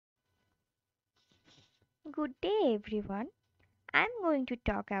Good day, everyone. I'm going to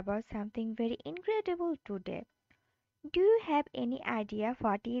talk about something very incredible today. Do you have any idea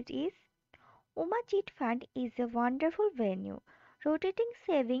what it is? Umachitfund is a wonderful venue. Rotating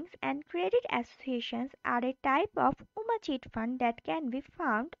savings and credit associations are a type of umachitfund that can be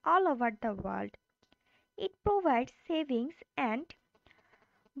found all over the world. It provides savings and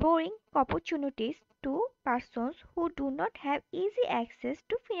borrowing opportunities to persons who do not have easy access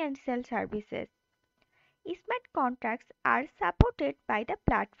to financial services. Smart contracts are supported by the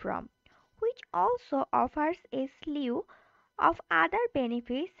platform, which also offers a slew of other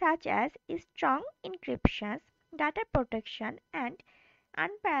benefits such as strong encryptions, data protection, and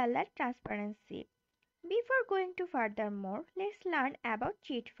unparalleled transparency. Before going to furthermore, let's learn about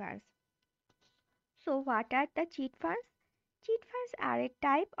cheat funds. So, what are the cheat funds? Cheat funds are a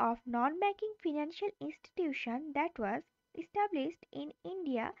type of non-banking financial institution that was established in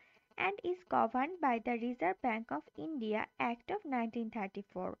India and is governed by the Reserve Bank of India Act of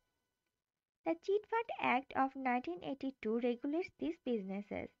 1934. The Cheat Fund Act of 1982 regulates these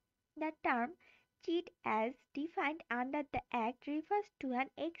businesses. The term cheat as defined under the Act refers to an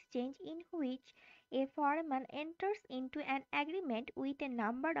exchange in which a foreman enters into an agreement with a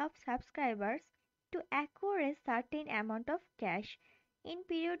number of subscribers to acquire a certain amount of cash in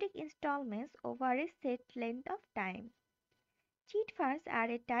periodic installments over a set length of time. Cheat funds are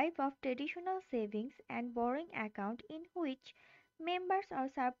a type of traditional savings and borrowing account in which members or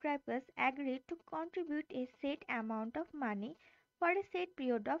subscribers agree to contribute a set amount of money for a set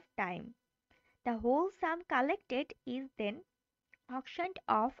period of time. The whole sum collected is then auctioned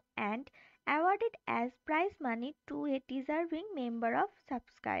off and awarded as prize money to a deserving member of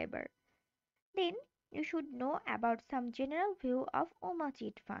subscriber. Then you should know about some general view of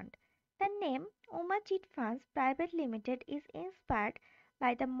umachit fund. The name umachit funds private limited is inspired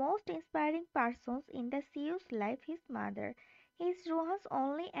by the most inspiring persons in the CEO's life, his mother. He is Rohan's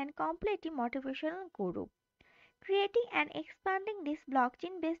only and completely motivational guru. Creating and expanding this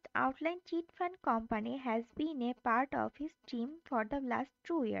blockchain-based outline cheat fund company has been a part of his team for the last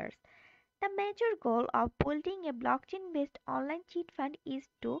 2 years. The major goal of building a blockchain-based online cheat fund is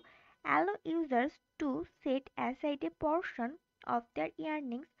to allow users to set aside a portion of their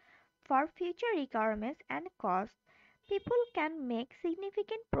earnings for future requirements and costs. People can make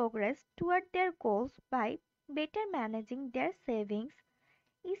significant progress toward their goals by better managing their savings.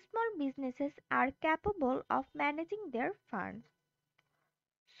 Small businesses are capable of managing their funds.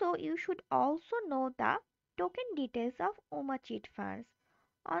 So you should also know the token details of UMA Cheat Funds.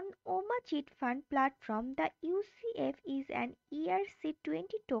 On UMA Cheat Fund platform, the UCF is an ERC20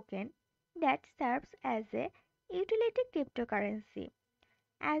 token that serves as a utility cryptocurrency.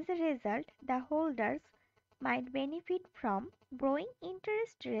 As a result, the holders might benefit from growing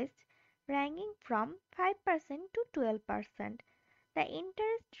interest rates ranging from 5% to 12%. The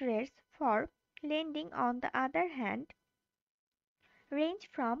interest rates for lending, on the other hand, range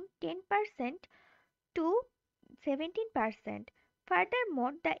from 10% to 17%.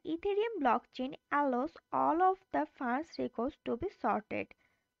 Furthermore, the Ethereum blockchain allows all of the fund's records to be sorted.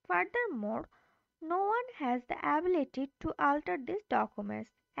 Furthermore, no one has the ability to alter these documents.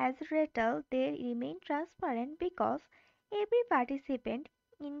 As a result, they remain transparent because every participant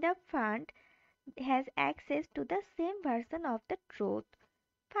in the fund has access to the same version of the truth.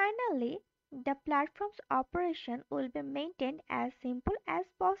 Finally, the platform's operation will be maintained as simple as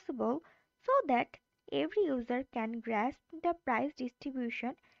possible so that every user can grasp the price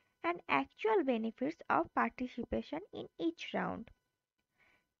distribution and actual benefits of participation in each round.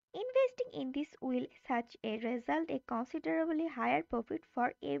 Investing in this will such a result a considerably higher profit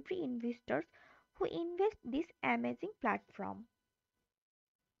for every investor who invests this amazing platform.